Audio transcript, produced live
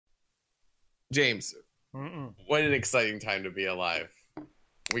James, Mm-mm. what an exciting time to be alive.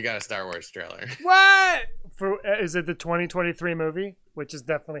 We got a Star Wars trailer. What? Is it the 2023 movie, which is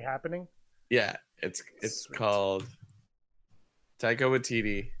definitely happening? Yeah, it's Sweet. called Taika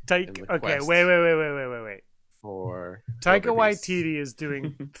Waititi and the Okay, quest wait. for Taika Silver Beast. Waititi is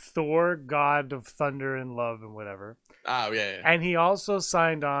doing Thor, God of Thunder and Love and whatever. Oh, yeah. And he also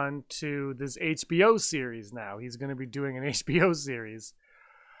signed on to this HBO series now. He's going to be doing an HBO series.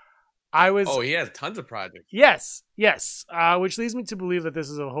 He has tons of projects. Yes. Which leads me to believe that this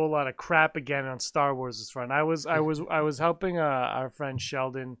is a whole lot of crap again on Star Wars' front. I was helping our friend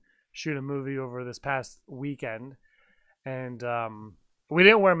Sheldon shoot a movie over this past weekend, and we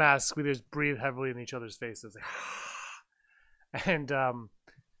didn't wear masks. We just breathed heavily in each other's faces, and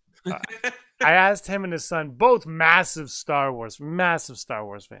I asked him and his son, both massive Star Wars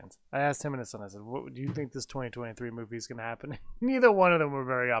fans. I asked him and his son, I said, what do you think this 2023 movie is going to happen? Neither one of them were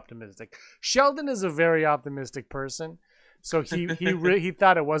very optimistic. Sheldon is a very optimistic person, so he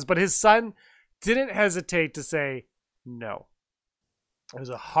thought it was, but his son didn't hesitate to say no. It was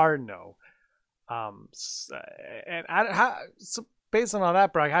a hard no. So based on all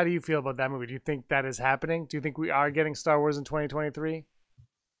that, Brock, how do you feel about that movie? Do you think that is happening? Do you think we are getting Star Wars in 2023?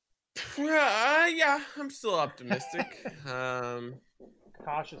 Yeah, I'm still optimistic.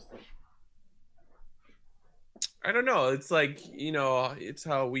 Cautiously. I don't know. It's like, it's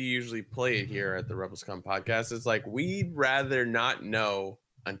how we usually play it here at the RebelsCon podcast. It's like we'd rather not know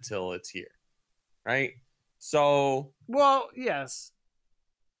until it's here, right? So, well, yes.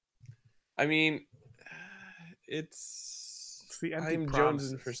 I mean, it's the empty I'm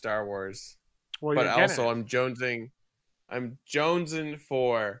promises. jonesing for Star Wars, well, but also I'm jonesing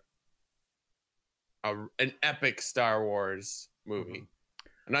for an epic Star Wars movie. Mm-hmm.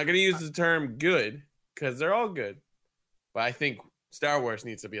 I'm not going to use the term good because they're all good, but I think Star Wars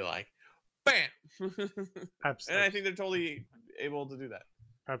needs to be like, bam! Absolutely. And I think they're totally able to do that.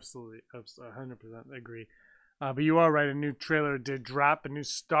 Absolutely. 100% agree. But you are right. A new trailer did drop, a new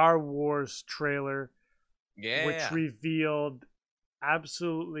Star Wars trailer, which revealed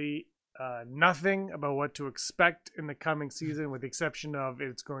absolutely nothing about what to expect in the coming season, with the exception of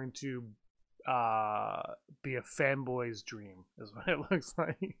it's going to be a fanboy's dream, is what it looks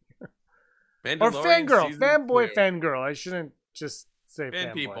like. Or fangirl. I shouldn't just say fan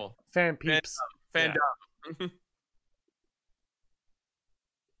fanboy. People. Fan peeps. Fandom.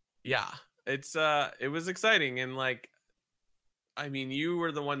 Yeah. It was exciting, and like, I mean, you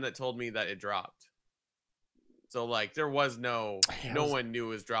were the one that told me that it dropped. So like, there was no one knew it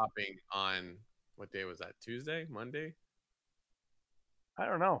was dropping on, what day was that? Tuesday? Monday? I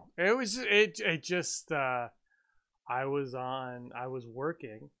don't know. It was just I was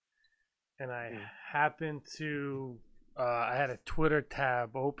working, and I happened to I had a Twitter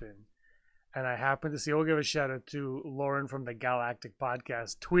tab open, and I happened to see, I'll give a shout out to Lauren from the Galactic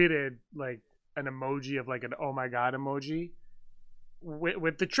Podcast, tweeted like an emoji of like an oh my god emoji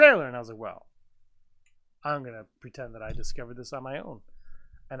with the trailer, and I was like, well, I'm gonna pretend that I discovered this on my own,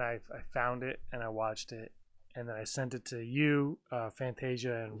 and I found it and I watched it. And then I sent it to you,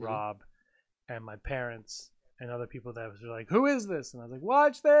 Fantasia, and Rob, and my parents, and other people that were like, "Who is this?" And I was like,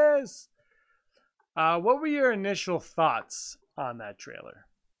 "Watch this." What were your initial thoughts on that trailer?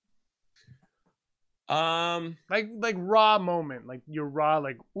 Like raw moment, like your raw,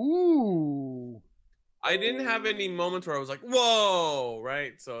 like ooh. I didn't have any moments where I was like, "Whoa!"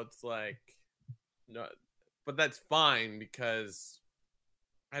 Right? So it's like, no, but that's fine because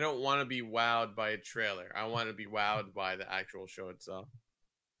I don't want to be wowed by a trailer. I want to be wowed by the actual show itself.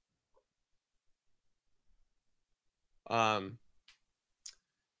 But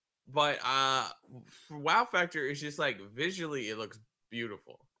wow factor is just like, visually it looks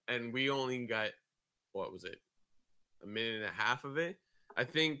beautiful, and we only got, what was it, a minute and a half of it. I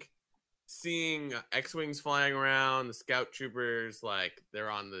think seeing X-wings flying around, the scout troopers, like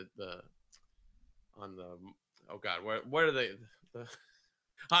they're on the oh god, what are they?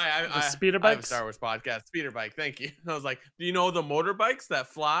 Hi, the speeder bikes? I have a Star Wars podcast. Speeder bike, thank you. I was like, do you know the motorbikes that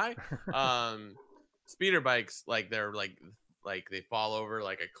fly? Speeder bikes, like they're like they fall over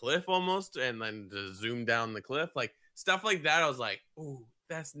like a cliff almost, and then to zoom down the cliff, like stuff like that. I was like, ooh,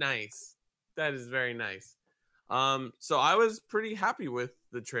 that's nice. That is very nice. So I was pretty happy with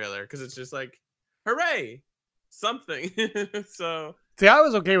the trailer because it's just like, hooray, something. So. See, I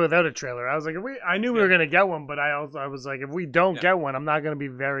was okay without a trailer. I was like, I knew we were gonna get one, but I was like, if we don't get one, I'm not gonna be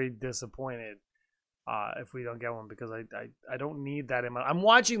very disappointed. If we don't get one, because I don't need that in my. I'm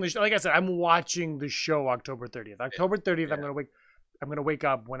watching the show. Like I said, I'm watching the show October 30th. October 30th, I'm gonna wake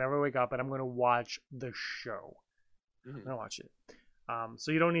up whenever I wake up, and I'm gonna watch the show. I'm gonna watch it.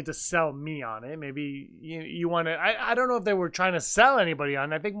 So you don't need to sell me on it. Maybe you want to. I don't know if they were trying to sell anybody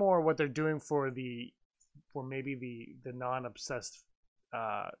on it. I think more what they're doing for maybe the non-obsessed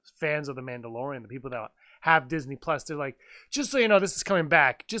fans of the Mandalorian, the people that have Disney Plus. They're like, just so you know, this is coming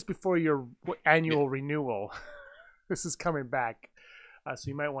back just before your annual renewal. This is coming back, so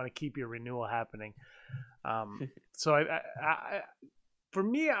you might want to keep your renewal happening. So for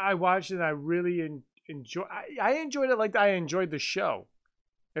me, I watched it. And I really enjoy. I enjoyed it like I enjoyed the show,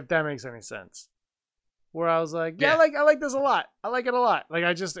 if that makes any sense. Where I was like, I like this a lot. I like it a lot. Like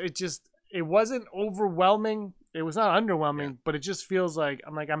it wasn't overwhelming. It was not underwhelming, but it just feels like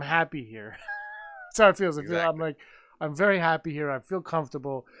I'm happy here. That's how it feels. Exactly. I'm very happy here. I feel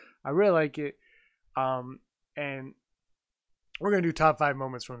comfortable. I really like it. And we're gonna do top 5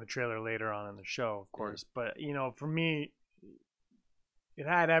 moments from the trailer later on in the show, of course. But for me, it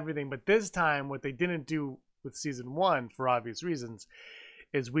had everything. But this time, what they didn't do with season 1, for obvious reasons,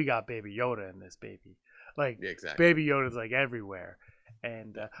 is we got Baby Yoda in this baby. Like, exactly. Baby Yoda's like everywhere.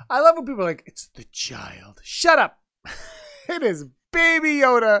 And I love when people are like, it's the child. Shut up. It is Baby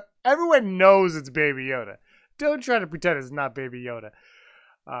Yoda. Everyone knows it's Baby Yoda. Don't try to pretend it's not Baby Yoda.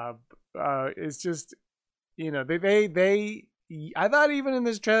 It's just, they I thought even in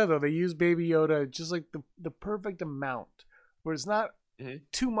this trailer, though, they used Baby Yoda just like the perfect amount. Where it's not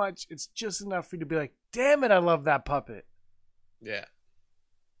too much. It's just enough for you to be like, damn it, I love that puppet. Yeah.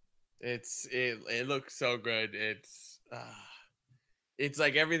 It looks so good. It's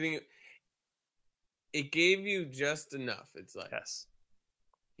like everything. It gave you just enough. It's like, yes.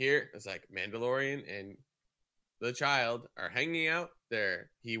 Here, it's like Mandalorian and the child are hanging out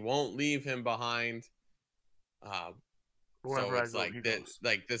there. He won't leave him behind. So it's like this.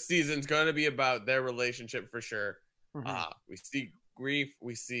 Like the season's gonna be about their relationship for sure. Mm-hmm. We see Greef.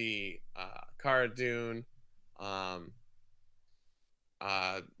 We see Cara Dune.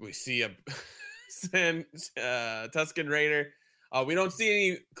 We see a Tusken Raider. We don't see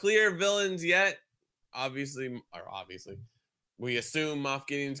any clear villains yet. Obviously, we assume Moff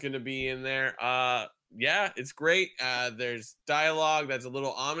Gideon's going to be in there. Yeah, it's great. There's dialogue that's a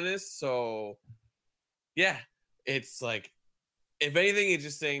little ominous. So, yeah, it's like, if anything, it's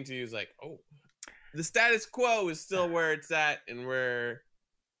just saying to you is like, oh, the status quo is still where it's at, and we're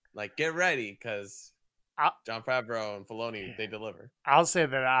like, get ready, because Jon Favreau and Filoni, they deliver. I'll say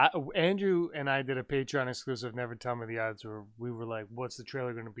that Andrew and I did a Patreon exclusive, Never Tell Me the Odds, where we were like, what's the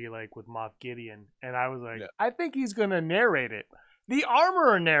trailer going to be like with Moff Gideon? And I was like, I think he's going to narrate it. The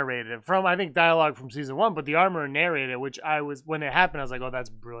Armorer narrated it from, I think, dialogue from season 1, but the Armorer narrated it, which when it happened, I was like, oh, that's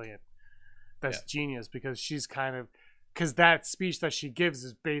brilliant. That's genius, because she's because that speech that she gives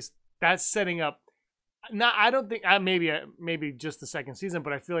is that's setting up. Now, I don't think maybe just the second season,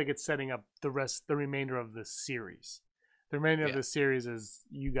 but I feel like it's setting up the remainder of the series. The remainder of the series is,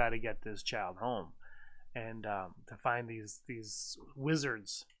 you got to get this child home, and to find these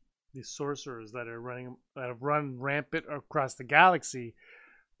wizards, these sorcerers that have run rampant across the galaxy.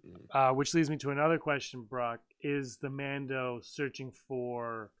 Which leads me to another question, Brock: is the Mando searching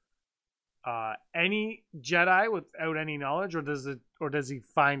for any Jedi without any knowledge, or does he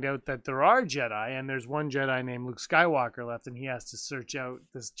find out that there are Jedi, and there's one Jedi named Luke Skywalker left, and he has to search out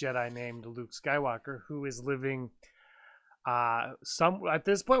this Jedi named Luke Skywalker, who is living at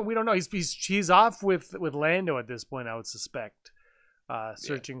this point, we don't know. He's off with Lando at this point, I would suspect,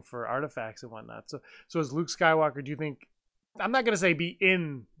 searching for artifacts and whatnot. So is Luke Skywalker, do you think, I'm not going to say be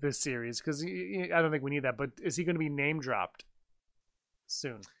in this series, because I don't think we need that, but is he going to be name dropped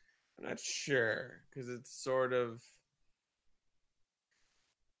soon? I'm not sure, because it's sort of,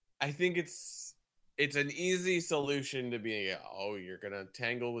 I think it's an easy solution to be, you're gonna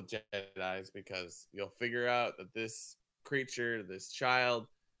tangle with Jedis, because you'll figure out that this creature, this child,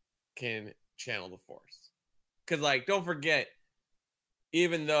 can channel the Force. Because, like, don't forget,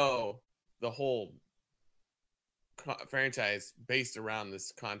 even though the whole franchise based around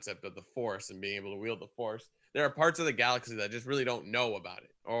this concept of the Force and being able to wield the Force, there are parts of the galaxy that just really don't know about it,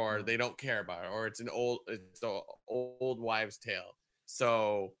 or they don't care about it, or it's an old wives' tale.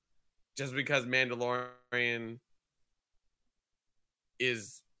 So just because Mandalorian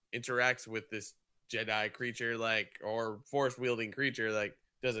interacts with this Jedi creature, like, or Force wielding creature, like,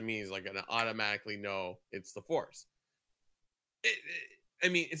 doesn't mean he's like gonna automatically know it's the Force. I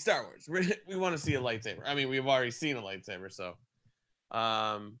mean, it's Star Wars. We want to see a lightsaber. I mean, we've already seen a lightsaber, so.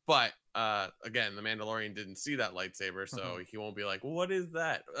 But again, the Mandalorian didn't see that lightsaber, so he won't be like, well, what is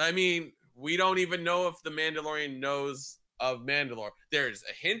that? I mean, we don't even know if the Mandalorian knows of Mandalore. There's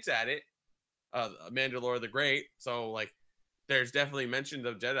a hint at it, Mandalore the Great. So, like, there's definitely mentions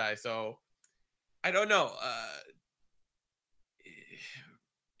of Jedi. So, I don't know.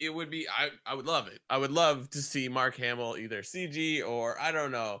 it would be I would love it. I would love to see Mark Hamill either CG or I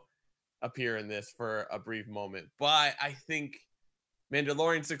don't know appear in this for a brief moment. But I think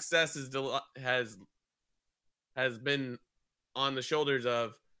Mandalorian success has been on the shoulders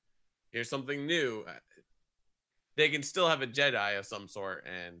of here's something new. They can still have a Jedi of some sort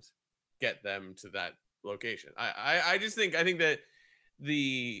and get them to that location. I think that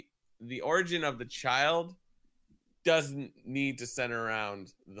the origin of the child doesn't need to center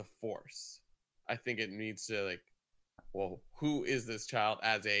around the Force. I think it needs to like, well, who is this child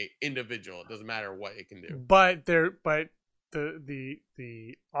as a individual? It doesn't matter what it can do. But the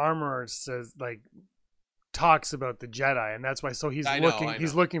armor says like talks about the Jedi, and that's why. So he's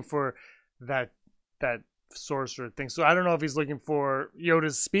he's looking for that sorcerer thing. So I don't know if he's looking for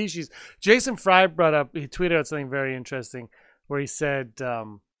Yoda's species. Jason Fry he tweeted out something very interesting where he said,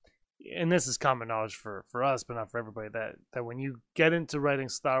 and this is common knowledge for us, but not for everybody, that when you get into writing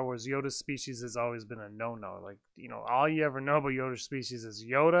Star Wars, Yoda's species has always been a no-no. Like, you know, all you ever know about Yoda's species is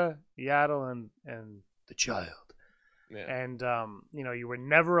Yoda, Yaddle, and the child. Yeah. And, you know, you were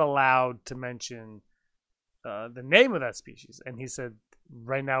never allowed to mention the name of that species. And he said,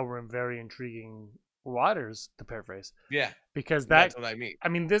 right now we're in very intriguing waters, to paraphrase. Yeah. Because that's what I mean. I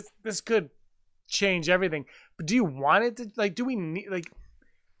mean, this could change everything. But do you want it to, like, do we need, like,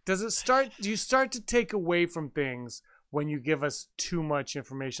 do you start to take away from things when you give us too much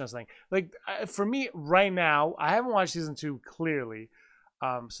information on something? Like, for me right now, I haven't watched season 2 clearly.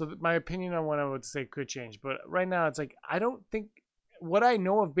 So my opinion on what I would say could change. But right now it's like, I don't think what I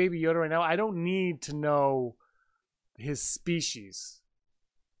know of Baby Yoda right now, I don't need to know his species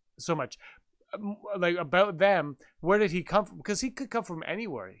so much. Like about them, where did he come from? Because he could come from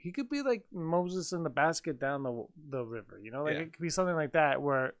anywhere. He could be like Moses in the basket down the river, you know, like it could be something like that.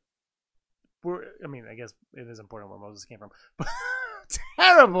 I mean, I guess it is important where Moses came from. But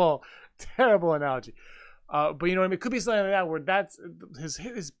terrible analogy. But you know what I mean? It could be something like that where that's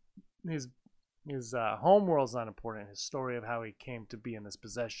his home world's not important. His story of how he came to be in this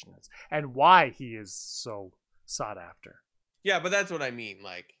possession is, and why he is so sought after. Yeah, but that's what I mean.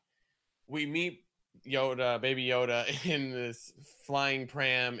 Like, we meet Yoda, Baby Yoda, in this flying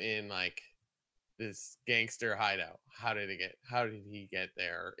pram in like this gangster hideout. How did he get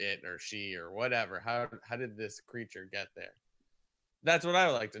there? Or it or she or whatever. How did this creature get there? That's what I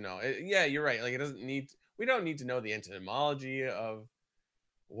would like to know. Yeah, you're right. Like, we don't need to know the etymology of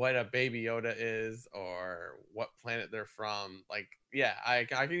what a Baby Yoda is or what planet they're from. Like, yeah, I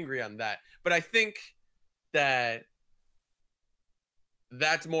can agree on that. But I think that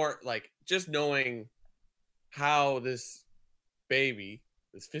that's more like just knowing how this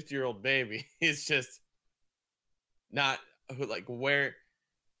 50-year-old baby is just not like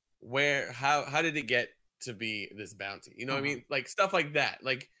how did it get to be this bounty? You know what I mean? Like stuff like that.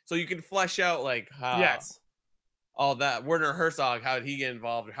 Like, so you can flesh out like how all that. Werner Herzog, how did he get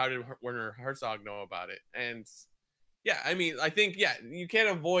involved? How did Werner Herzog know about it? And yeah, I mean, I think, you can't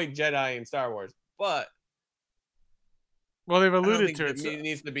avoid Jedi in Star Wars, but well, they've alluded to it. It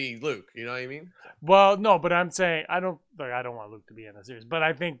needs to be Luke. You know what I mean? Well, no, but I'm saying I don't want Luke to be in the series. But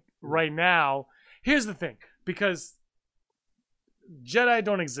I think right now, here's the thing, because Jedi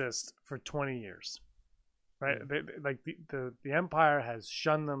don't exist for 20 years, right? The Empire has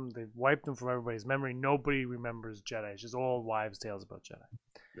shunned them. They've wiped them from everybody's memory. Nobody remembers Jedi. It's just all wives' tales about Jedi.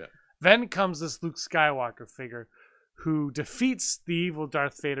 Yeah. Then comes this Luke Skywalker figure who defeats the evil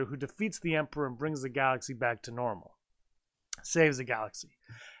Darth Vader, who defeats the Emperor and brings the galaxy back to normal. Saves the galaxy.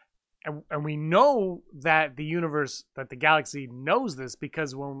 And we know that that the galaxy knows this,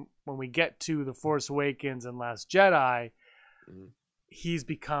 because when we get to The Force Awakens and Last Jedi, he's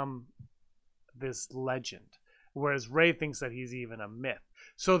become this legend, whereas Rey thinks that he's even a myth.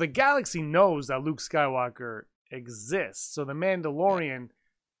 So the galaxy knows that Luke Skywalker exists. So the Mandalorian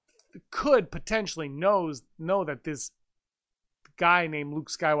could potentially know that this guy named Luke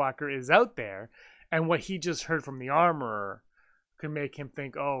Skywalker is out there, and what he just heard from the Armorer can make him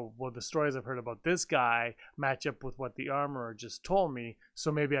think, oh, well, the stories I've heard about this guy match up with what the Armorer just told me,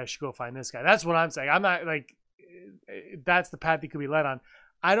 so maybe I should go find this guy. That's what I'm saying. I'm not like, that's the path he could be led on.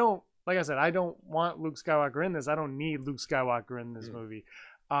 Like I said, I don't want Luke Skywalker in this. I don't need Luke Skywalker in this movie.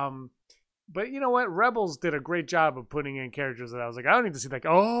 But you know what? Rebels did a great job of putting in characters that I was like, I don't need to see, like,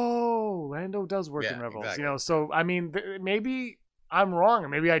 oh, Lando does work in Rebels. Exactly. You know, so I mean, maybe I'm wrong, and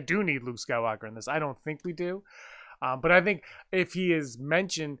maybe I do need Luke Skywalker in this. I don't think we do. But I think if he is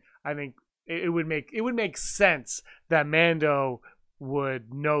mentioned, I think it would make sense that Mando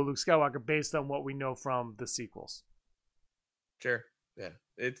would know Luke Skywalker based on what we know from the sequels. Sure. Yeah.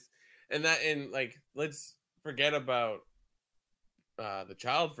 Let's forget about the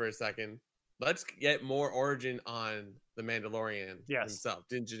child for a second, let's get more origin on the Mandalorian himself,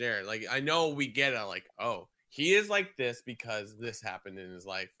 Din Djarin. Like, I know we get it, like, oh, he is like this because this happened in his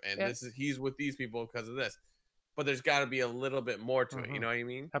life, and he's with these people because of this. But there's got to be a little bit more to it. You know what I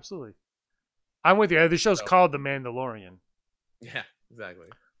mean? Absolutely. I'm with you. The show's called The Mandalorian. Yeah, exactly.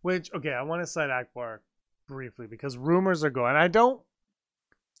 Which, okay, I want to cite Akbar briefly because rumors are going. I don't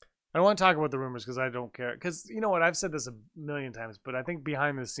want to talk about the rumors because I don't care. Because you know what? I've said this a million times, but I think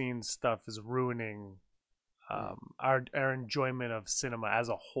behind the scenes stuff is ruining our enjoyment of cinema as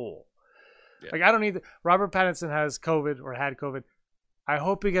a whole. Yeah. Like, I don't need Robert Pattinson has COVID or had COVID. I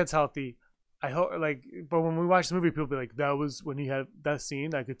hope he gets healthy. I hope, like, but when we watch the movie, people be like, "That was when he had that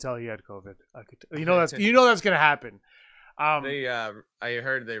scene. I could tell he had COVID. I could, that's gonna happen." I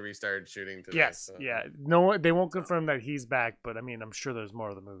heard they restarted shooting today. Yes, so. Yeah. No, they won't confirm that he's back, but I mean, I'm sure there's more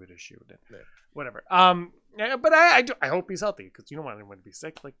of the movie to shoot. Yeah. Whatever. Yeah, but I hope he's healthy because you don't want anyone to be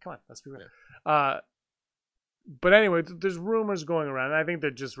sick. Like, come on, let's be real. Yeah. But anyway, there's rumors going around. I think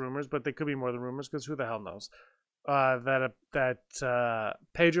they're just rumors, but they could be more than rumors because who the hell knows? That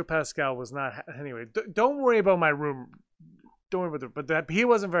Pedro Pascal was not. Anyway, don't worry about my room. Don't worry about it. But that he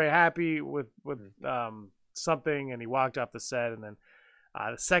wasn't very happy with something, and he walked off the set. And then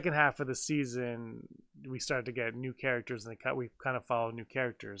the second half of the season, we started to get new characters, and we kind of followed new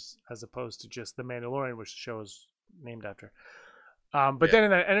characters as opposed to just the Mandalorian, which the show is named after. Then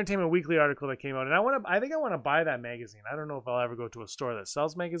in that Entertainment Weekly article that came out, and I think I want to buy that magazine. I don't know if I'll ever go to a store that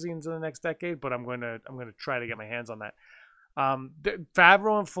sells magazines in the next decade, but I'm going to try to get my hands on that.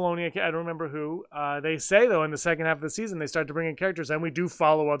 Favreau and Filoni, I don't remember who. They say though in the second half of the season they start to bring in characters, and we do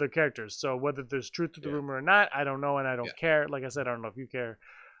follow other characters. So whether there's truth to the rumor or not, I don't know, and I don't care. Like I said, I don't know if you care.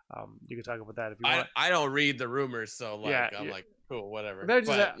 You can talk about that if you want. I don't read the rumors, so I'm like, cool, whatever. They're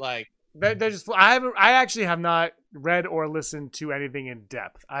just I actually have not read or listened to anything in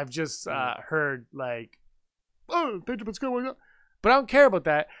depth. I've just heard like, oh, Pedro Pascal, but I don't care about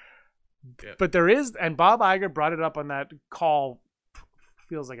that. Yeah. But there is, and Bob Iger brought it up on that call.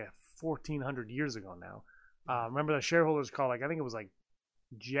 Feels like 1,400 years ago now. Remember the shareholders call? Like I think it was like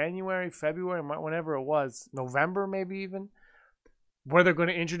January, February, whenever it was, November maybe even, where they're going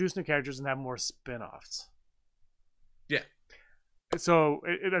to introduce new characters and have more spin-offs. Yeah. So,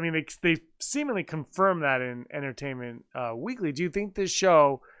 I mean, they seemingly confirm that in Entertainment Weekly. Do you think this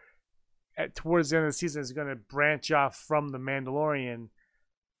show, towards the end of the season, is going to branch off from The Mandalorian,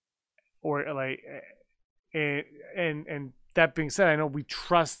 or like, and that being said, I know we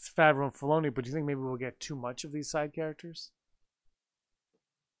trust Favreau and Filoni, but do you think maybe we'll get too much of these side characters?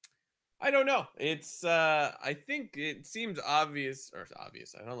 I don't know. It's I think it seems obvious.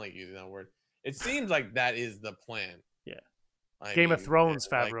 I don't like using that word. It seems like that is the plan. Yeah. Game of Thrones,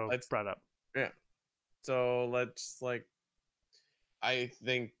 Favreau brought up. Yeah. So let's I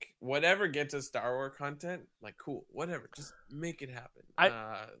think whatever gets us Star Wars content, like cool, whatever, just make it happen.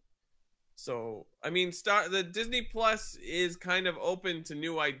 So I mean, the Disney Plus is kind of open to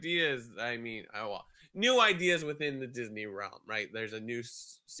new ideas. I mean, new ideas within the Disney realm, right? There's a new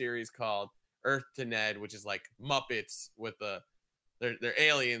series called Earth to Ned, which is like Muppets with they're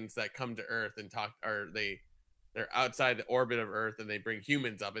aliens that come to Earth and talk, or they're outside the orbit of Earth and they bring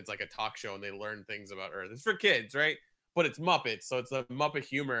humans up. It's like a talk show and they learn things about Earth. It's for kids, right? But it's Muppets, so it's a Muppet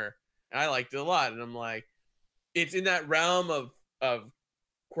humor, and I liked it a lot. And I'm like, it's in that realm of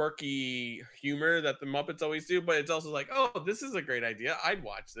quirky humor that the Muppets always do, but it's also like, oh, this is a great idea. I'd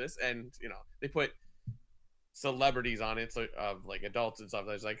watch this. And they put celebrities on it, so of like adults and stuff.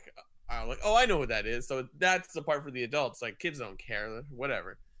 There's like, oh, I know what that is. So that's the part for the adults. Like kids don't care,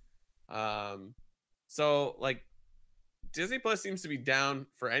 whatever. So like Disney Plus seems to be down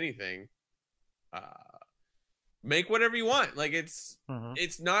for anything. Make whatever you want. Like it's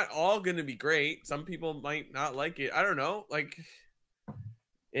not all going to be great. Some people might not like it. I don't know. Like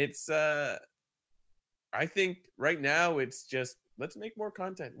it's I think right now it's just let's make more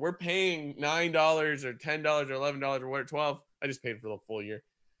content. We're paying $9 or $10 or $11 or what, $12. I just paid for the full year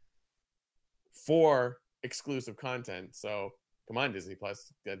for exclusive content. So come on, Disney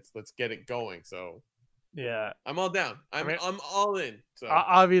Plus, let's get it going. So yeah, I'm all down. I'm all in. So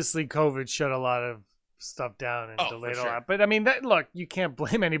obviously, COVID shut a lot of stuff down and delayed a lot. But I mean, look, you can't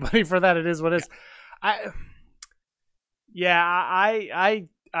blame anybody for that. It is what it is. I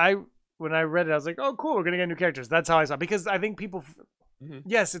when I read it, I was like, oh, cool, we're gonna get new characters. That's how I saw it. Because I think people,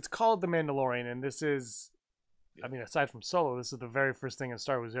 yes, it's called The Mandalorian, and this is, I mean, aside from Solo, this is the very first thing in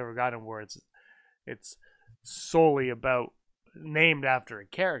Star Wars we've ever gotten where it's solely about named after a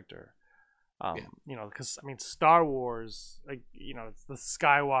character. Because I mean, Star Wars, like, it's the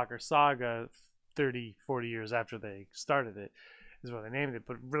Skywalker saga 30, 40 years after they started it. is what they named it,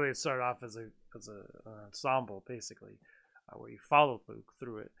 but really it started off as an ensemble basically, where you followed Luke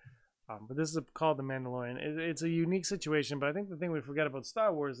through it. But this is called The Mandalorian. It's a unique situation, but I think the thing we forget about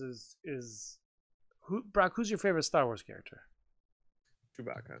Star Wars is Brock, who's your favorite Star Wars character?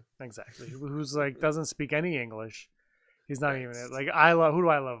 Chewbacca. Exactly. Who's like doesn't speak any English. He's not even like I love. Who do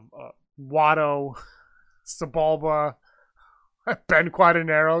I love? Watto, Sebulba, Ben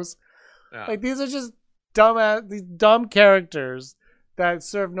Quaternaros. Yeah. Like these are just these dumb characters that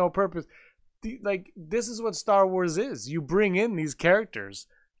serve no purpose. Like this is what Star Wars is. You bring in these characters,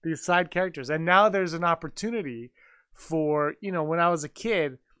 these side characters, and now there's an opportunity for when I was a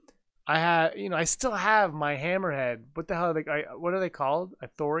kid. I had, I still have my Hammerhead. What the hell? What are they called?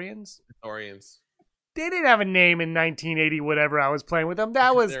 Ithorians? Ithorians. They didn't have a name in 1980. Whatever I was playing with them,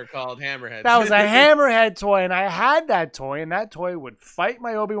 they're called Hammerheads. That was a Hammerhead toy, and I had that toy, and that toy would fight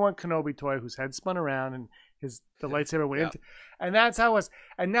my Obi-Wan Kenobi toy, whose head spun around and the lightsaber went into. And that's how it was.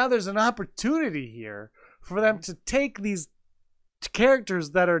 And now there's an opportunity here for them to take these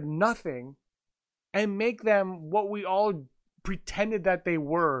characters that are nothing and make them what we all pretended that they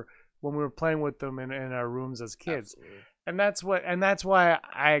were when we were playing with them in our rooms as kids. Absolutely. And that's why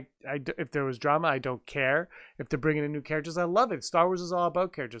I if there was drama, I don't care. If they're bringing in new characters, I love it. Star Wars is all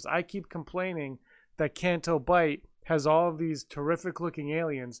about characters. I keep complaining that Canto Bight has all of these terrific looking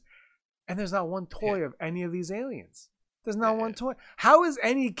aliens, and there's not one toy of any of these aliens. There's not one toy. How is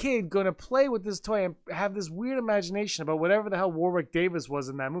any kid going to play with this toy and have this weird imagination about whatever the hell Warwick Davis was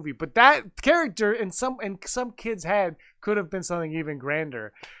in that movie? But that character in some kid's head could have been something even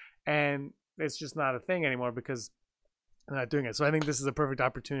grander. And it's just not a thing anymore because they're not doing it. So I think this is a perfect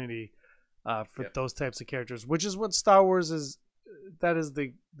opportunity for those types of characters, which is what Star Wars is. That is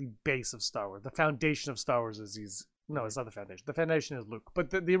the base of Star Wars. The foundation of Star Wars is these. No, it's not the foundation. The foundation is Luke. But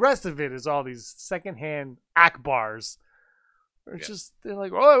the rest of it is all these secondhand Akbars. It's just, they're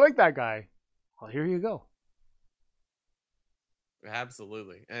like, oh, I like that guy. Well, here you go.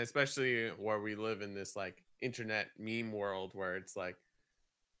 Absolutely. And especially where we live in this like internet meme world where it's like,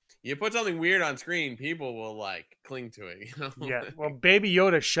 you put something weird on screen, people will like cling to it, Yeah. Well, Baby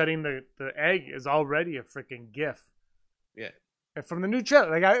Yoda shutting the egg is already a freaking GIF. Yeah. And from the new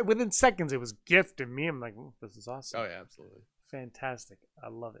trailer, like within seconds, it was GIF to me. I'm like, this is awesome. Oh yeah, absolutely. Fantastic. I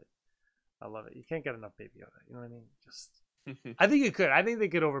love it. You can't get enough Baby Yoda. You know what I mean? I think you could. I think they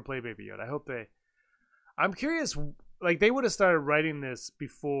could overplay Baby Yoda. I hope they. I'm curious. Like they would have started writing this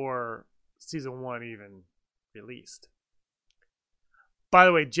before season 1 even released. By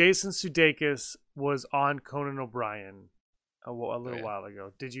the way, Jason Sudeikis was on Conan O'Brien a little while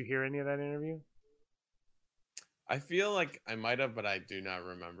ago. Did you hear any of that interview? I feel like I might have, but I do not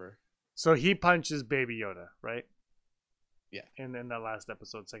remember. So he punches Baby Yoda, right? Yeah. In that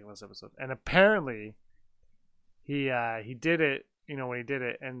second last episode, and apparently. He did it, when he did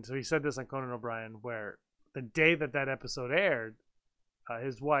it, and so he said this on Conan O'Brien, where the day that episode aired,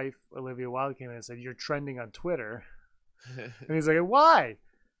 his wife Olivia Wilde came in and said, "You're trending on Twitter," and he's like, "Why?"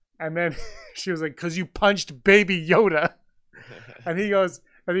 And then she was like, "'Cause you punched Baby Yoda," and he goes,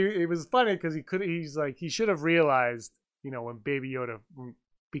 and it was funny because he's like, he should have realized, when Baby Yoda,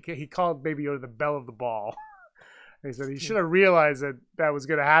 because he called Baby Yoda the belle of the ball, and he said he should have realized that was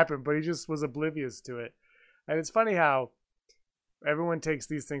going to happen, but he just was oblivious to it. And it's funny how everyone takes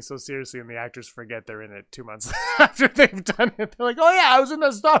these things so seriously and the actors forget they're in it 2 months after they've done it. They're like, oh, yeah, I was in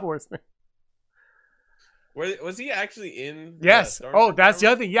that Star Wars thing. Was he actually in? Yes. Oh, that's the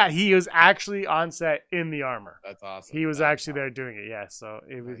other thing. Yeah, he was actually on set in the armor. That's awesome. He was actually there doing it. Yeah. So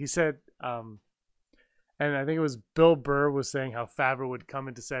he said, and I think it was Bill Burr was saying how Favreau would come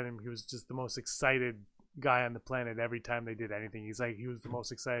into set and he was just the most excited guy on the planet every time they did anything. He's like, he was the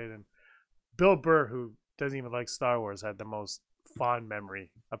most excited. And Bill Burr, who doesn't even like Star Wars, had the most fond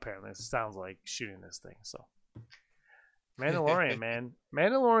memory, apparently. It sounds like shooting this thing. So Mandalorian, man.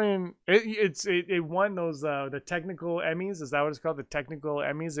 Mandalorian, it won those the technical Emmys. Is that what it's called? The technical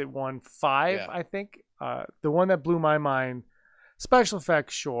Emmys. It won 5, I think. The one that blew my mind, special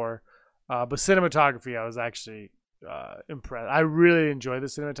effects, sure. But cinematography, I was actually impressed. I really enjoyed the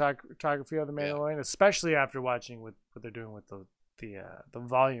cinematography of the Mandalorian, especially after watching what they're doing with the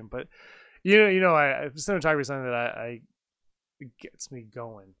volume. But cinematography is something that it gets me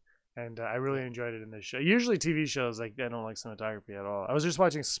going, and I really enjoyed it in this show. Usually TV shows, like, I don't like cinematography at all. I was just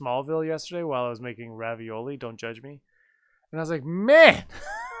watching Smallville yesterday while I was making ravioli. Don't judge me. And I was like, man,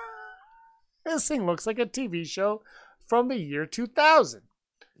 this thing looks like a TV show from the year 2000.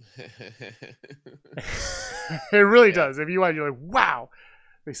 It really does. If you watch, you're like, wow.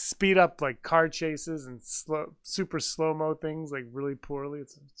 They speed up like car chases and super slow-mo things like really poorly.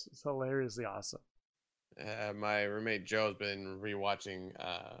 It's hilariously awesome. my roommate Joe's been rewatching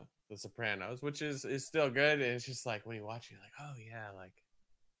The Sopranos, which is still good. And it's just like when you watch it, you're like, oh yeah, like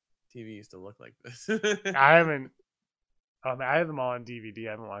TV used to look like this. I haven't. I have them all on DVD.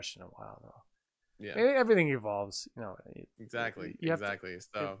 I haven't watched it in a while though. Yeah, everything evolves. exactly. You have Exactly.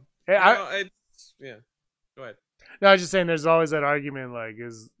 So it's yeah. Go ahead. No, I was just saying. There's always that argument, like,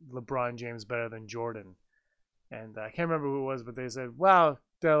 is LeBron James better than Jordan? And I can't remember who it was, but they said, well,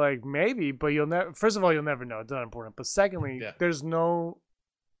 they're like, maybe, but you'll never. First of all, you'll never know. It's not important. But secondly, there's no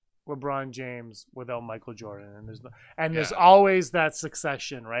LeBron James without Michael Jordan, and there's always that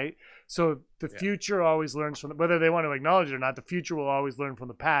succession, right? So the future always learns from whether they want to acknowledge it or not. The future will always learn from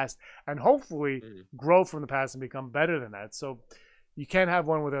the past, and hopefully grow from the past and become better than that. So you can't have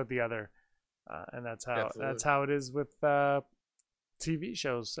one without the other, and that's how it is with TV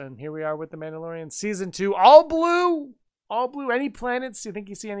shows. And here we are with The Mandalorian season 2, all blue. Any planets? Do you think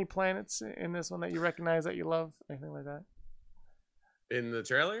you see any planets in this one that you recognize that you love? Anything like that? In the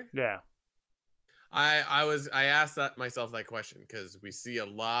trailer? Yeah. I asked myself that question because we see a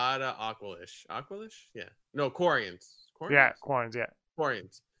lot of Aqualish? Yeah. No, Quarians. Yeah, Quarians, yeah.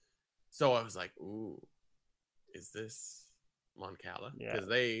 Quarians. So I was like, ooh, is this Mon Cala? Because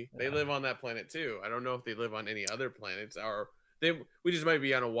they live on that planet too. I don't know if they live on any other planets, or we just might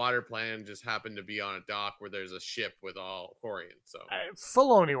be on a water planet and just happen to be on a dock where there's a ship with all Quarians. So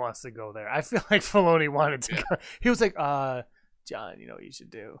Filoni wants to go there. I feel like Filoni wanted to go. He was like, John, you know what you should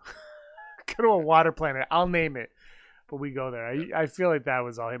do? Go to a water planet. I'll name it. But we go there. I feel like that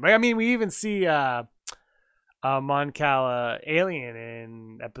was all him. I mean, we even see Mon Cala alien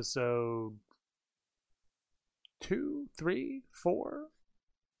in episode 2, 3, 4.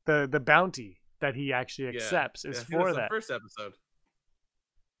 The bounty that he actually accepts is for that. The first episode.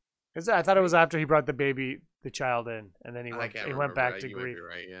 Is that? I thought it was after he brought the child in, and then he went back to Greek.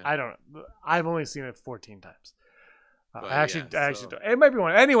 Right, yeah. I don't know. I've only seen it 14 times. I actually don't. It might be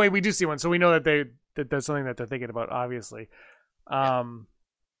one. Anyway, we do see one, so we know that that's something that they're thinking about, obviously. But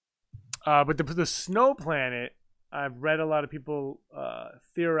the snow planet, I've read a lot of people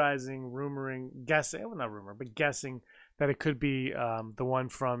theorizing, guessing that it could be the one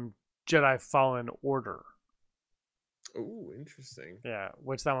from Jedi Fallen Order. Ooh, interesting. Yeah,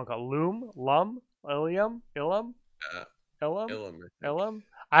 what's that one called? Ilum?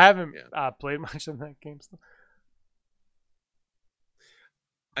 I haven't played much of that game still.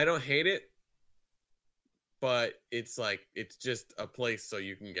 I don't hate it, but it's just a place so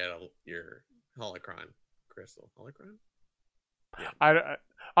you can get your holocron crystal. Holocron? Yeah. I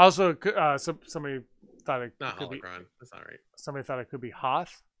also somebody thought it not could holocron. Be, that's not right. Somebody thought it could be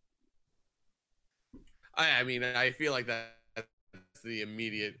Hoth. I mean, I feel like that's the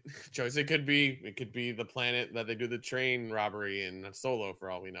immediate choice. It could be the planet that they do the train robbery in Solo, for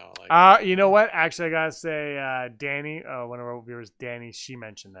all we know. You know what? Actually, I gotta say, Danny, one of our viewers, Danny, she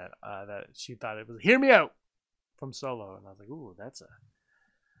mentioned that she thought it was "Hear Me Out" from Solo, and I was like, "Ooh, that's a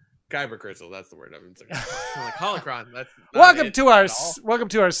Kyber crystal." That's the word I've been saying. I'm like holocron. That's welcome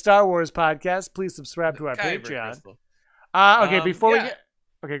to our Star Wars podcast. Please subscribe to our Patreon. Okay, before we get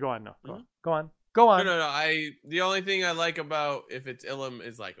go on. No, go on. Go on. No. The only thing I like about if it's Ilum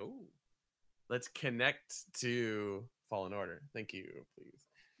is like, ooh, let's connect to Fallen Order. Thank you,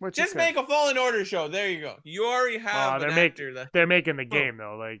 please. Just make a Fallen Order show. There you go. You already have an actor. They're making the game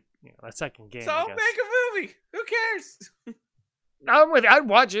though, like a second game. So make a movie. Who cares? I'm with you. I'd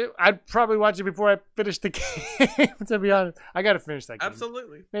watch it. I'd probably watch it before I finish the game. To be honest, I got to finish that game.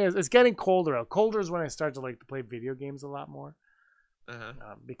 Absolutely. It's getting colder out. Colder is when I start to play video games a lot more.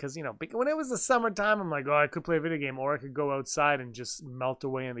 Because when it was the summertime, I'm like, oh, I could play a video game, or I could go outside and just melt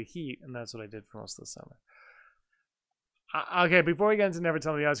away in the heat, and that's what I did for most of the summer. Okay, before we get into Never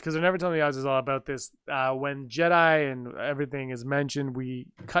Tell Me the Odds, because Never Tell Me the Odds is all about this. When Jedi and everything is mentioned, we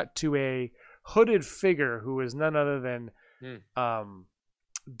cut to a hooded figure who is none other than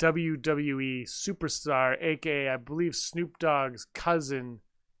WWE superstar, aka I believe Snoop Dogg's cousin.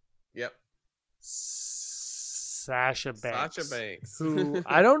 Yep. Sasha Banks. Who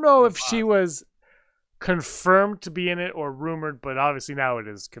I don't know if she was confirmed to be in it or rumored, but obviously now it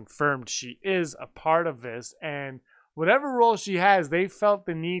is confirmed she is a part of this. And whatever role she has, they felt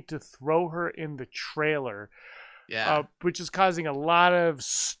the need to throw her in the trailer. Yeah. Which is causing a lot of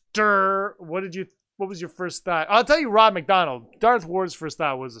stir. What was your first thought? I'll tell you, Rob McDonald. Darth Ward's first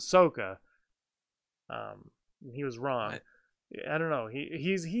thought was Ahsoka. He was wrong. I don't know.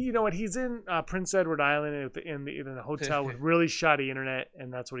 He's in Prince Edward Island in the hotel with really shoddy internet,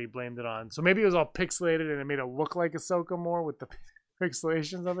 and that's what he blamed it on. So maybe it was all pixelated and it made it look like Ahsoka more with the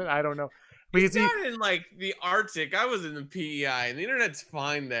pixelations of it. I don't know. He's not in like the Arctic. I was in the PEI, and the internet's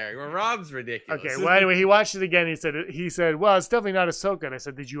fine there. Rob's ridiculous. Okay, well, anyway, he watched it again. He said, well, it's definitely not Ahsoka. And I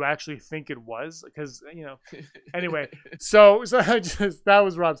said, did you actually think it was? Because, anyway, so that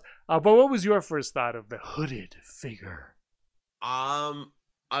was Rob's. But what was your first thought of the hooded figure?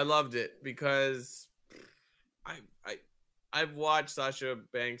 I loved it because I've watched Sasha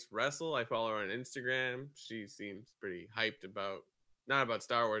Banks wrestle. I follow her on Instagram. She seems pretty hyped about, not about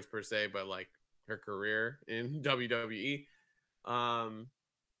Star Wars per se, but like her career in WWE.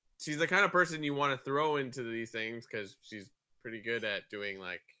 She's the kind of person you want to throw into these things because she's pretty good at doing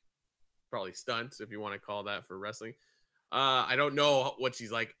like probably stunts, if you want to call that for wrestling. I don't know what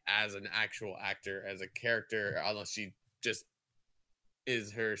she's like as an actual actor, as a character, unless she just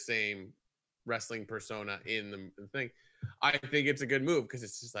is her same wrestling persona in the thing. I think it's a good move because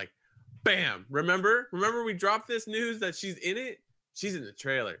it's just like, bam! Remember we dropped this news that she's in it. She's in the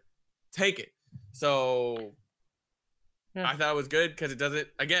trailer. Take it. So yeah. I thought it was good because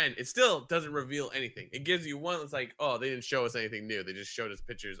it still doesn't reveal anything. It gives you one. It's like, oh, they didn't show us anything new. They just showed us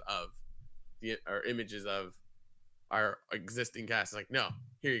pictures of or images of our existing cast. It's like, no,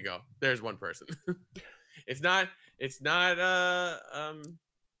 here you go. There's one person. It's not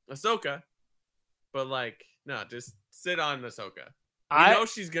Ahsoka, but like, no, just sit on Ahsoka. I know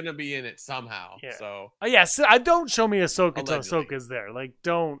she's gonna be in it somehow. Yeah. So yes, don't show me Ahsoka until Ahsoka's there. Like,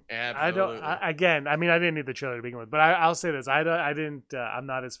 don't. Absolutely. I didn't need the trailer to begin with, but I'll say this: I didn't. I'm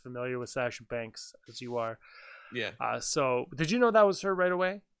not as familiar with Sasha Banks as you are. Yeah. So did you know that was her right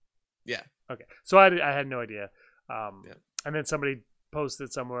away? Yeah. Okay. So I had no idea. And then somebody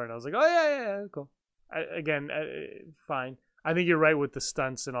posted somewhere, and I was like, oh yeah, cool. Fine. I think you're right with the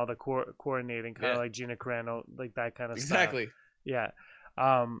stunts and all the coordinating, kind of like Gina Carano, like that kind of stuff. Exactly. Yeah.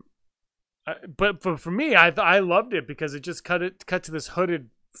 But for me, I loved it because it just cut to this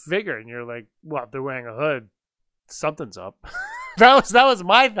hooded figure, and you're like, well, if they're wearing a hood, something's up. that was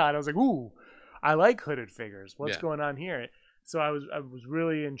my thought. I was like, ooh, I like hooded figures. What's going on here? So I was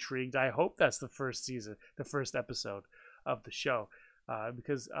really intrigued. I hope that's the first episode of the show.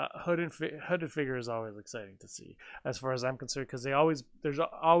 Because hooded figure is always exciting to see, as far as I'm concerned, because there's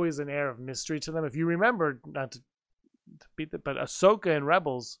always an air of mystery to them. If you remember, not to beat it, but Ahsoka in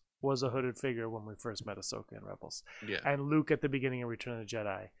Rebels was a hooded figure when we first met Ahsoka in Rebels. Yeah. And Luke at the beginning of Return of the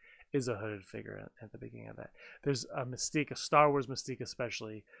Jedi is a hooded figure at the beginning of that. There's a mystique, a Star Wars mystique,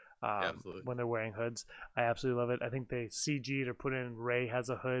 especially when they're wearing hoods. I absolutely love it. I think they CG'd or put in Rey has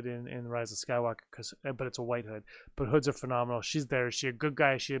a hood in Rise of Skywalker, but it's a white hood. But hoods are phenomenal. She's there. Is she a good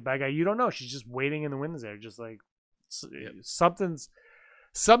guy? Is she a bad guy? You don't know. She's just waiting in the wings there, just like something's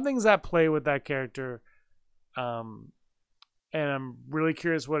at play with that character. And I'm really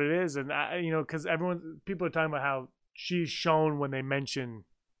curious what it is. And because people are talking about how she's shown when they mention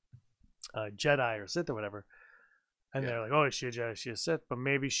Jedi or Sith or whatever, and they're like, oh, is she a Jedi? Is she a Sith? But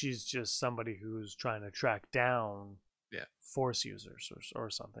maybe she's just somebody who's trying to track down Force users or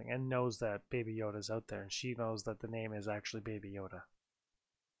something, and knows that Baby Yoda's out there, and she knows that the name is actually Baby Yoda.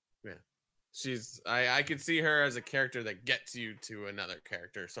 Yeah, I could see her as a character that gets you to another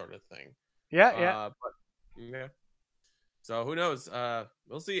character, sort of thing. Yeah. So who knows?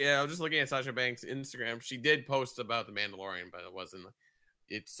 We'll see. I was just looking at Sasha Banks' Instagram. She did post about the Mandalorian, but it wasn't.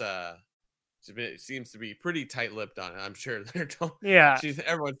 It seems to be pretty tight-lipped on it. I'm sure they're told. Yeah.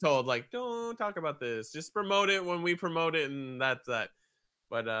 Everyone's told like, don't talk about this. Just promote it when we promote it, and that's that.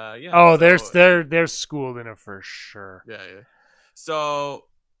 But yeah. Oh, they're schooled in it for sure. Yeah. So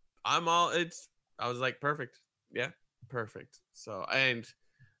I was like, perfect. Yeah, perfect. So, and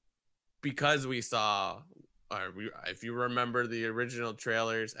because we saw, if you remember the original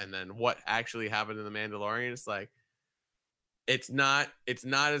trailers and then what actually happened in the Mandalorian, it's like, it's not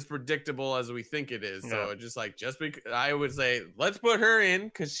as predictable as we think it is. So I would say, let's put her in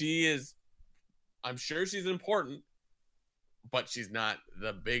because I'm sure she's important, but she's not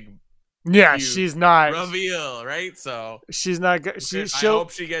the big. Yeah, she's not reveal, right? So she's not good. I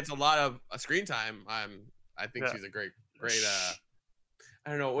hope she gets a lot of screen time. I think she's a great. I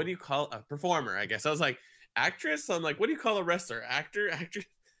don't know, what do you call a performer? I guess I was like actress. I'm like, what do you call a wrestler? Actor, actress,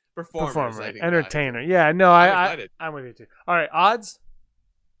 performer, entertainer. Yeah, no, I'm with you too. All right, odds.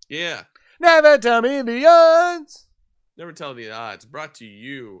 Yeah. Never tell me the odds. Never tell me the odds. Brought to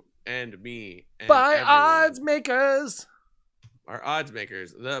you and me and by everyone. Odds Makers. Our odds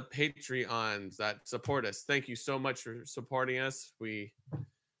makers, the Patreons that support us. Thank you so much for supporting us.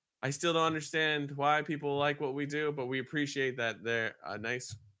 I still don't understand why people like what we do, but we appreciate that they're a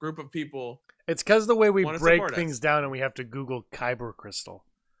nice group of people. It's because the way we break things down and we have to Google Kyber crystal.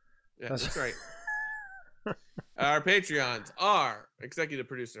 Yeah, that's right. Our Patreons are executive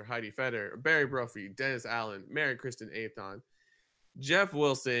producer Heidi Feder, Barry Brophy, Dennis Allen, Mary Kristen Athon, Jeff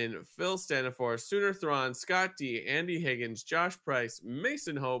Wilson, Phil Stanifor, Sooner Thrawn, Scott D, Andy Higgins, Josh Price,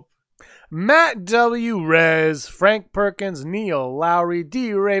 Mason Hope, Matt W. Rez, Frank Perkins, Neil Lowry,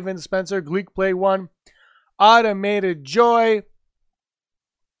 D. Raven, Spencer, Gleek Play 1, Automated Joy,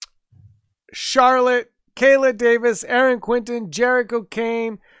 Charlotte, Kayla Davis, Aaron Quinton, Jericho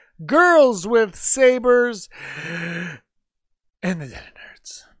Kane, Girls with Sabers, and the Den of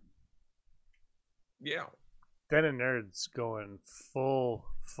Nerds. Yeah. Den of Nerds going full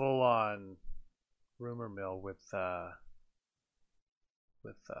on rumor mill with that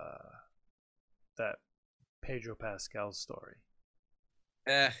Pedro Pascal story.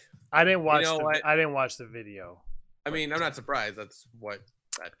 I didn't watch I didn't watch the video. I mean, I'm not surprised. That's what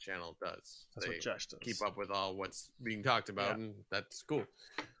that channel does. That's what Josh does. Keep up with all what's being talked about, and that's cool.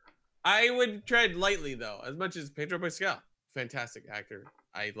 I would tread lightly, though, as much as Pedro Pascal, fantastic actor.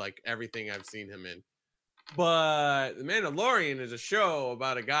 I like everything I've seen him in. But The Mandalorian is a show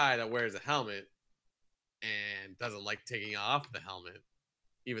about a guy that wears a helmet and doesn't like taking off the helmet,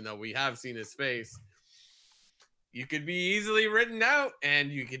 even though we have seen his face. You could be easily written out,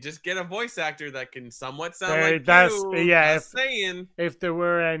 and you could just get a voice actor that can somewhat sound like you. Yeah, if there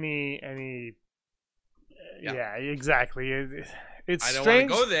were any, yeah, exactly. It's I don't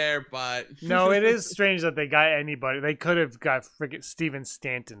strange. want to go there, but no, it is strange that they got anybody. They could have got freaking Steven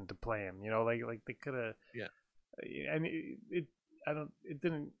Stanton to play him. You know, like they could have. Yeah, and it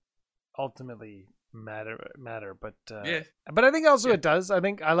didn't ultimately matter, but yeah. But I think also it does. I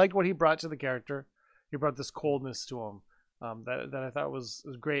think I liked what he brought to the character. He brought this coldness to him that I thought was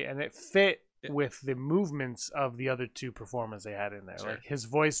great, and it fit with the movements of the other two performers they had in there. Sure. Like his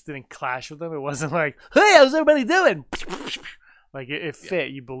voice didn't clash with them. It wasn't like, "Hey, how's everybody doing?" Like it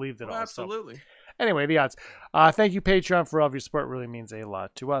fit. You believed it all. Absolutely. So, anyway, the odds. Thank you, Patreon, for all of your support. It really means a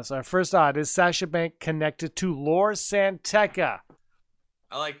lot to us. Our first odd is Sasha Banks connected to Lore Santeca.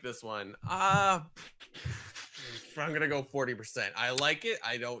 I like this one. I'm gonna go 40%. I like it.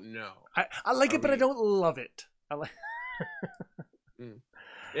 I don't know. I like it, but I don't love it. I like.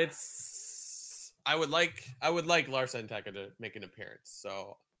 It's. I would like Lars Santeca to make an appearance.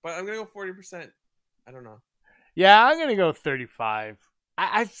 So, but I'm gonna go 40%. I don't know. Yeah, I'm gonna go 35.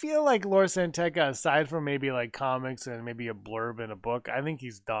 I feel like Lore Santeca, aside from maybe like comics and maybe a blurb in a book, I think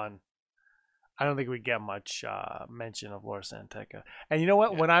he's done. I don't think we get much mention of Lore Santeca. And you know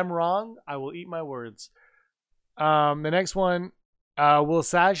what? Yeah. When I'm wrong, I will eat my words. The next one, will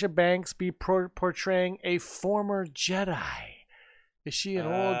Sasha Banks be portraying a former Jedi? Is she an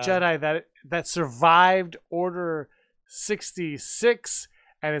old Jedi that survived Order 66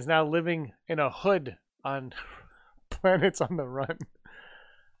 and is now living in a hood on planets on the run?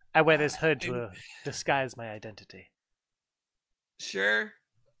 I wear this hood to disguise my identity. Sure,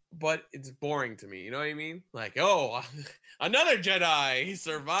 but it's boring to me. You know what I mean? Like, oh, another Jedi. He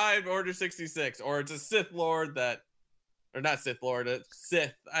survived Order 66. Or it's a Sith Lord that... Or not Sith Lord, a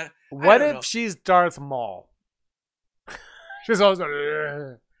Sith. What if she's Darth Maul? She's always like,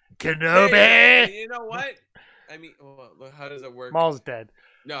 Kenobi! Hey, you know what? I mean, how does it work? Maul's dead.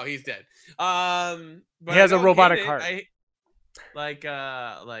 No, he's dead. But he has a robotic heart. Like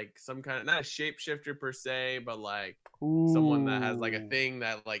some kind of, not a shapeshifter per se, but like someone that has like a thing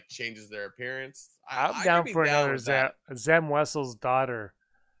that like changes their appearance. I'm down for another Zem Wessel's daughter.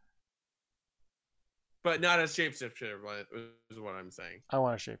 But not a shapeshifter, is what I'm saying. I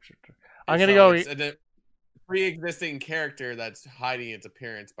want a shapeshifter. I'm going to go... It's a pre-existing character that's hiding its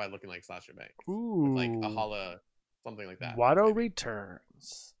appearance by looking like Sasha Banks. Ooh. With like a holla, something like that. Watto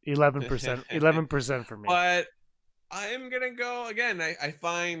returns. 11%. 11% for me. But I'm going to go, again, I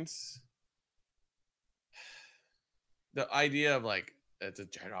find the idea of like, it's a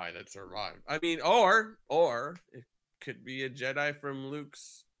Jedi that survived. I mean, or it could be a Jedi from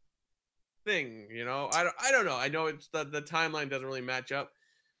Luke's thing, you know. I don't know. I know it's the timeline doesn't really match up.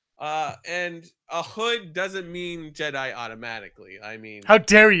 And a hood doesn't mean Jedi automatically. I mean, how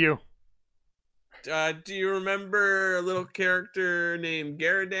dare you? Do you remember a little character named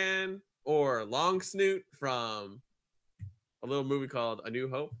Garadan or Long Snoot from a little movie called A New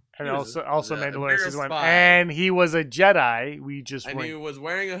Hope? And also Mandalorian season 1. And he was a Jedi. He was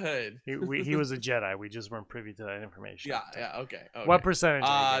wearing a hood. he was a Jedi. We just weren't privy to that information. Yeah, okay. What percentage?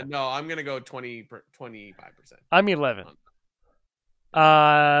 No, I'm gonna go 25%. I'm 11.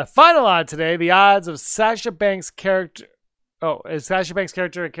 Final odd today: the odds of Sasha Banks' character. Oh, is Sasha Banks'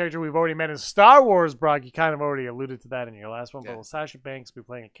 character a character we've already met in Star Wars, Brock? You kind of already alluded to that in your last one, but will Sasha Banks be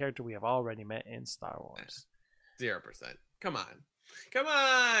playing a character we have already met in Star Wars? 0%. Come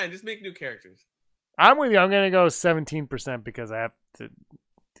on, just make new characters. I'm with you. I'm going to go 17% because I have to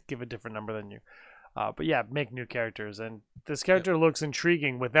give a different number than you. But yeah, make new characters. And this character looks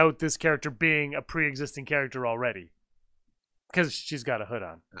intriguing without this character being a pre-existing character already. Because she's got a hood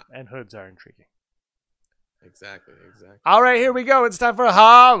on. And hoods are intriguing. Exactly. All right, here we go. It's time for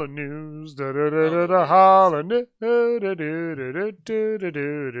Hollow News. Hollow News.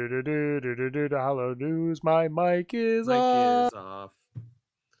 Hollow News. My mic is off.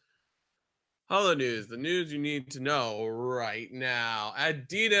 Hollow News, the news you need to know right now.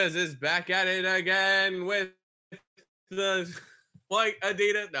 Adidas is back at it again with the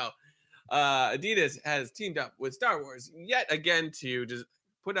Adidas. No, Adidas has teamed up with Star Wars yet again to just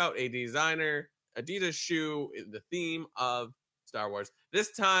put out a designer Adidas shoe in the theme of Star Wars.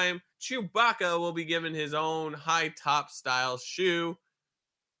 This time, Chewbacca will be given his own high top style shoe,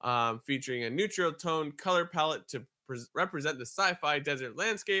 featuring a neutral tone color palette to represent the sci-fi desert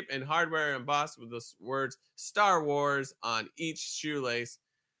landscape, and hardware embossed with the words Star Wars on each shoelace.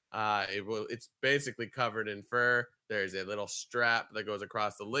 It's basically covered in fur. There's a little strap that goes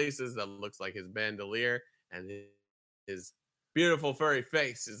across the laces that looks like his bandolier, and his beautiful furry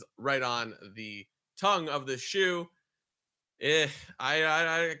face is right on the tongue of the shoe. I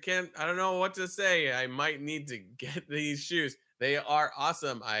don't know what to say. I might need to get these shoes. They are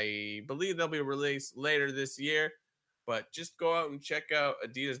awesome. I believe they'll be released later this year, but just go out and check out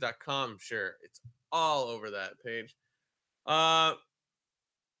adidas.com. Sure, it's all over that page.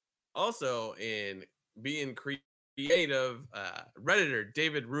 Also, in being creative, Redditor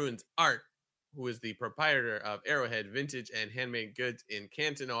David Ruins Art, who is the proprietor of Arrowhead Vintage and Handmade Goods in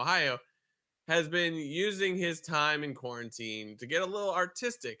Canton, Ohio, has been using his time in quarantine to get a little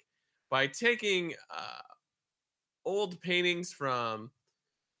artistic by taking old paintings from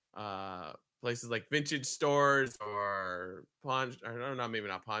places like vintage stores or maybe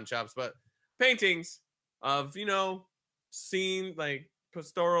not pawn shops, but paintings of, like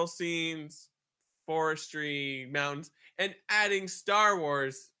pastoral scenes, forestry, mountains, and adding Star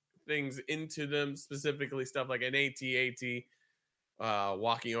Wars things into them, specifically stuff like an AT-AT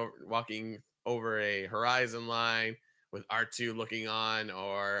walking over a horizon line with R2 looking on,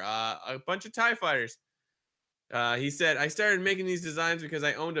 or a bunch of TIE fighters. He said, I started making these designs because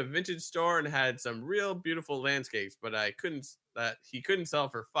I owned a vintage store and had some real beautiful landscapes, but he couldn't sell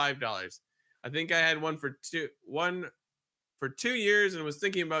for $5. I think I had one for 2 years and was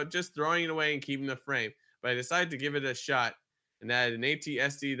thinking about just throwing it away and keeping the frame, but I decided to give it a shot and added an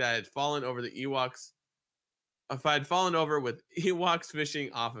AT-ST that had fallen over the Ewoks. If I had fallen over with Ewoks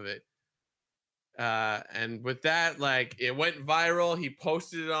fishing off of it. And with that, it went viral. He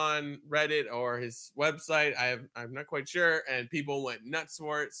posted it on Reddit or his website. I'm not quite sure. And people went nuts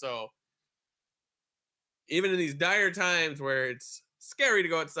for it. So even in these dire times where it's scary to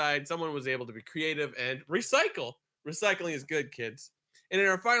go outside, someone was able to be creative and recycle. Recycling is good, kids. And in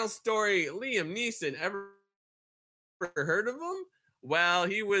our final story, Liam Neeson, ever heard of him? Well,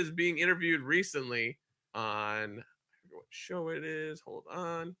 he was being interviewed recently on, I forget what show it is. Hold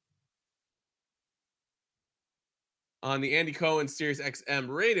on. On the Andy Cohen Sirius XM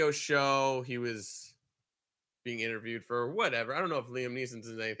radio show, he was being interviewed for whatever. I don't know if Liam Neeson's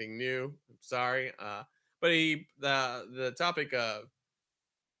is anything new. I'm sorry. But the topic of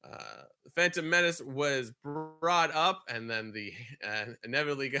Phantom Menace was brought up, and then the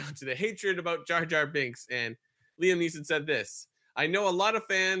inevitably got to the hatred about Jar Jar Binks. And Liam Neeson said this: I know a lot of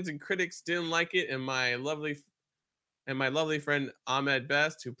fans and critics didn't like it, and my lovely friend Ahmed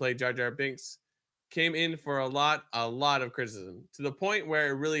Best, who played Jar Jar Binks, came in for a lot of criticism, to the point where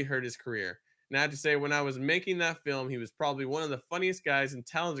it really hurt his career. And I have to say, when I was making that film, he was probably one of the funniest guys and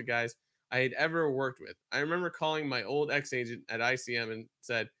talented guys I had ever worked with. I remember calling my old ex-agent at ICM and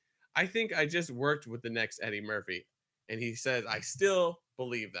said, I think I just worked with the next Eddie Murphy. And he says, I still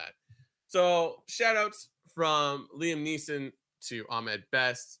believe that. So shout outs from Liam Neeson to Ahmed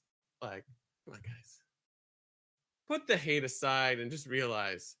Best. Come on, guys. Put the hate aside and just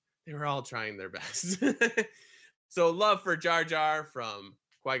realize they were all trying their best. So love for Jar Jar from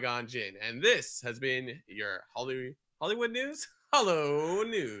Qui-Gon Jinn. And this has been your Hollywood News. Hello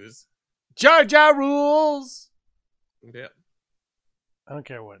News. Jar Jar rules. Yeah. I don't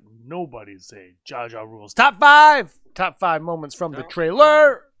care what nobody say. Jar Jar rules. Top 5 moments from the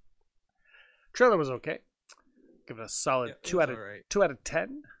trailer. Trailer was okay. Give it a solid 2 out of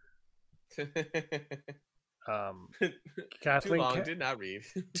 10. Kathleen too long, did not read.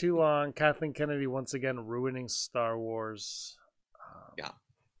 Too long. Kathleen Kennedy once again ruining Star Wars.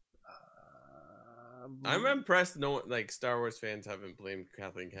 I'm impressed. No, like Star Wars fans haven't blamed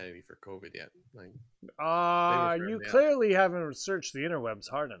Kathleen Kennedy for COVID yet. Like, you clearly haven't researched the interwebs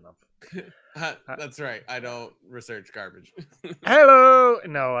hard enough. That's right. I don't research garbage. Hello.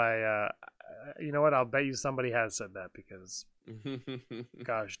 No, you know what? I'll bet you somebody has said that because,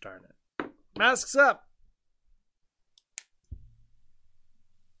 gosh darn it. Masks up.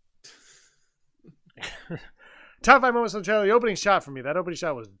 Top 5 moments on the trailer. The opening shot for me. That opening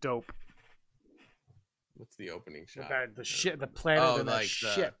shot was dope. What's the opening shot? The planet and like the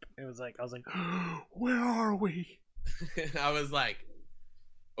ship. It was like I was like, where are we? I was like,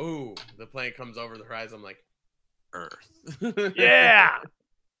 ooh, the plane comes over the horizon. I'm like, Earth. Yeah.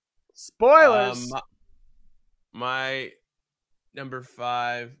 Spoilers. My number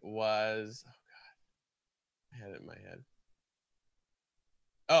 5 was, oh god, I had it in my head.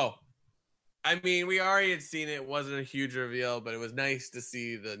 Oh, I mean, we already had seen it. It wasn't a huge reveal, but it was nice to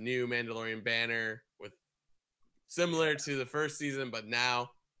see the new Mandalorian banner with similar to the first season, but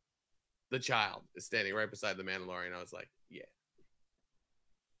now the child is standing right beside the Mandalorian. I was like, yeah.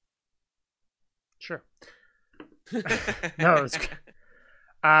 Sure. No, it's good.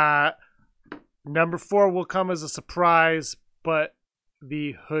 Number 4 will come as a surprise, but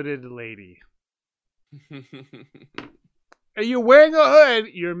the hooded lady. Are you wearing a hood?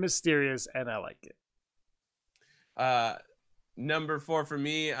 You're mysterious, and I like it. Number 4 for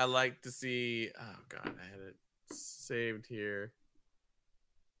me, I like to see. Oh god, I had it saved here.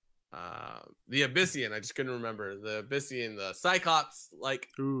 The Abyssian. I just couldn't remember the Abyssian, the Cyclops like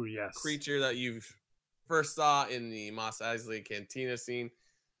creature that you first saw in the Mos Eisley Cantina scene.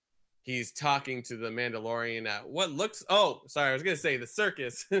 He's talking to the Mandalorian at what looks. Oh, sorry, I was gonna say the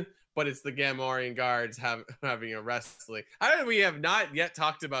circus. But it's the Gamorrean guards having a wrestling. How did we have not yet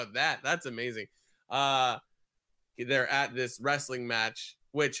talked about that? That's amazing. They're at this wrestling match,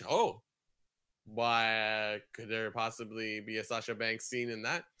 which, why could there possibly be a Sasha Banks scene in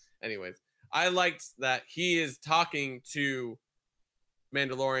that? Anyways, I liked that he is talking to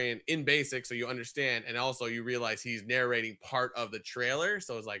Mandalorian in basic, so you understand, and also you realize he's narrating part of the trailer.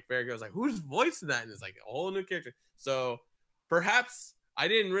 So it's like, very good. I was like, who's voicing that? And it's like a whole new character. So perhaps I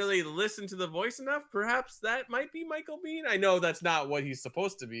didn't really listen to the voice enough. Perhaps that might be Michael Biehn. I know that's not what he's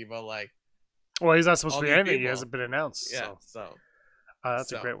supposed to be, but like, well, he's not supposed to be anything. He hasn't been announced. Yeah,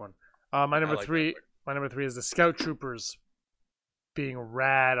 that's a great one. My number three is the Scout Troopers being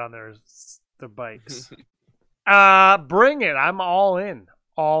rad on their bikes. Bring it! I'm all in.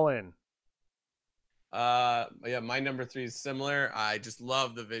 All in. Yeah, my number 3 is similar. I just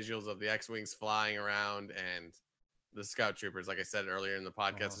love the visuals of the X-Wings flying around and the Scout Troopers. Like I said earlier in the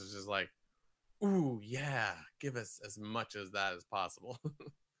podcast, is just like, ooh, yeah, give us as much as that as possible.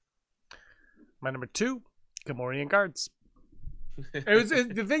 My number 2, Gamorrean guards.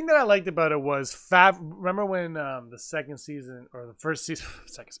 The thing that I liked about it was remember when the second season or the first season,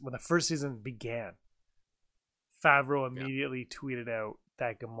 when the first season began, Favreau immediately tweeted out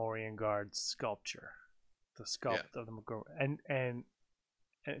that Gamorrean guard sculpture, the sculpt of the and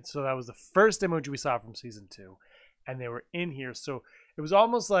so that was the first image we saw from season 2, and they were in here. So it was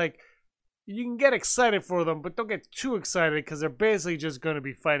almost like you can get excited for them, but don't get too excited because they're basically just going to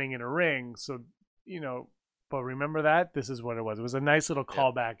be fighting in a ring. So but remember that this is what it was. It was a nice little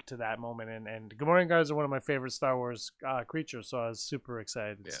callback to that moment, and Gamorrean guards are one of my favorite Star Wars creatures, so I was super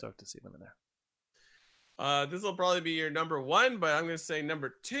excited and stoked to see them in there. This will probably be your number 1, but I'm going to say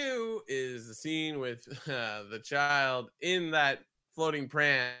number 2 is the scene with the child in that floating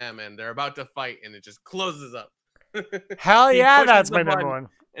pram, and they're about to fight, and it just closes up. Hell yeah, that's my number 1.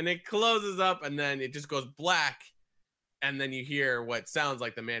 And it closes up, and then it just goes black, and then you hear what sounds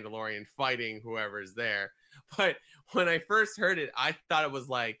like the Mandalorian fighting whoever's there. But when I first heard it, I thought it was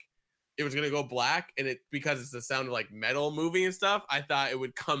like it was going to go black, and because it's the sound of like metal moving and stuff, I thought it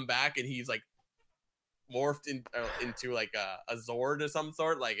would come back, and he's like morphed into like a Zord of some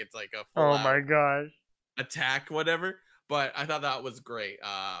sort, like it's like a full my gosh attack, whatever. But I thought that was great.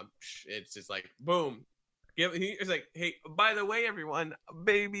 It's just like boom. It's like, hey, by the way, everyone,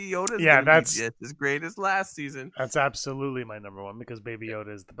 Baby Yoda's that's just as great as last season. That's absolutely my number 1 because Baby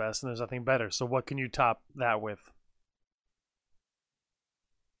Yoda is the best, and there's nothing better. So what can you top that with?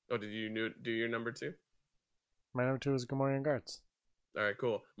 Oh, did you do your number 2? My number 2 is Gamorrean guards. All right,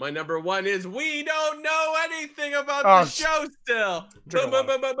 cool. My number 1 is we don't know anything about the show still. Boom, boom,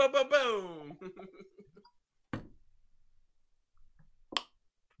 boom, boom, boom, boom, boom.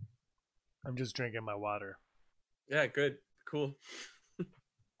 I'm just drinking my water. Yeah, good. Cool.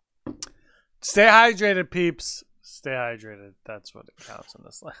 Stay hydrated, peeps. Stay hydrated. That's what it counts in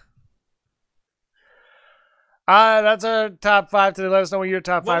this life. That's our top 5 today. Let us know what your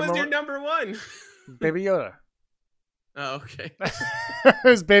top 5 What was your number 1? Baby Yoda. Oh, okay. It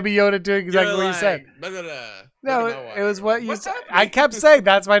was Baby Yoda doing exactly what you said. No, it was what you said. I kept saying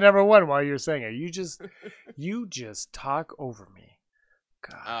that's my number one while you were saying it. You just talk over me.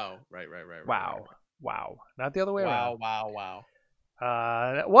 God. Oh, right. Wow. Wow. Not the other way around. Wow.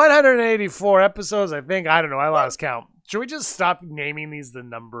 184 episodes, I think. I don't know. I lost count. Should we just stop naming these the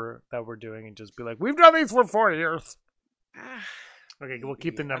number that we're doing and just be like, we've done these for 4 years? Okay, we'll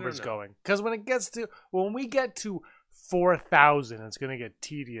keep the numbers going. Because when we get to 4,000, it's going to get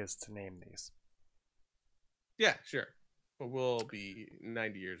tedious to name these. Yeah, sure. But we'll be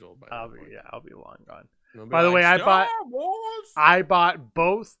 90 years old by then. I'll be long gone. By the way, I bought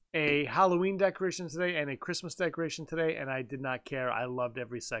both a Halloween decoration today and a Christmas decoration today, and I did not care. I loved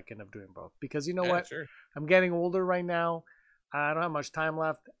every second of doing both. Because you know what? Sure. I'm getting older right now. I don't have much time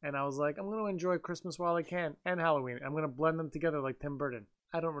left, and I was like, I'm going to enjoy Christmas while I can, and Halloween. I'm going to blend them together like Tim Burton.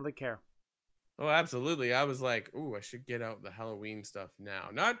 I don't really care. Oh, absolutely. I was like, ooh, I should get out the Halloween stuff now.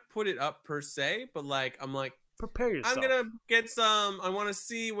 Not put it up per se, but I'm like, prepare yourself. I'm going to get some, I want to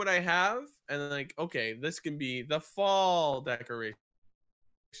see what I have. And like, okay, this can be the fall decorations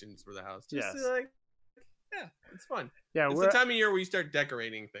for the house. Just yeah, it's fun. Yeah, it's the time of year where you start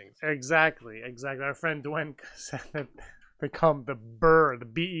decorating things. Exactly. Our friend Dwayne said that they call them the BER, the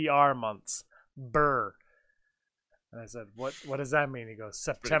BER months. BER. And I said, what does that mean? He goes,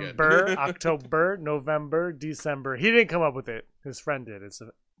 September, October, November, December. He didn't come up with it. His friend did.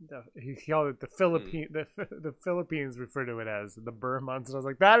 He called it the Philippine. The Philippines refer to it as the BER months. And I was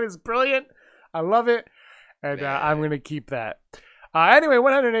like, that is brilliant. I love it. And I'm going to keep that. Anyway,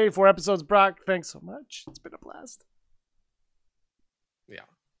 184 episodes. Brock, thanks so much. It's been a blast. Yeah.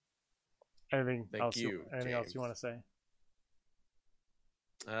 Anything else you want to say?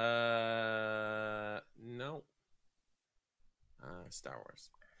 No. Star Wars.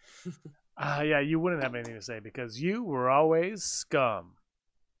 Yeah, you wouldn't have anything to say because you were always scum.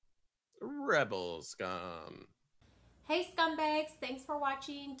 Rebel scum. Hey scumbags, thanks for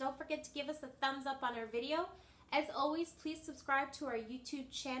watching. Don't forget to give us a thumbs up on our video. As always, please subscribe to our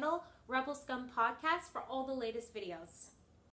YouTube channel, Rebel Scum Podcast, for all the latest videos.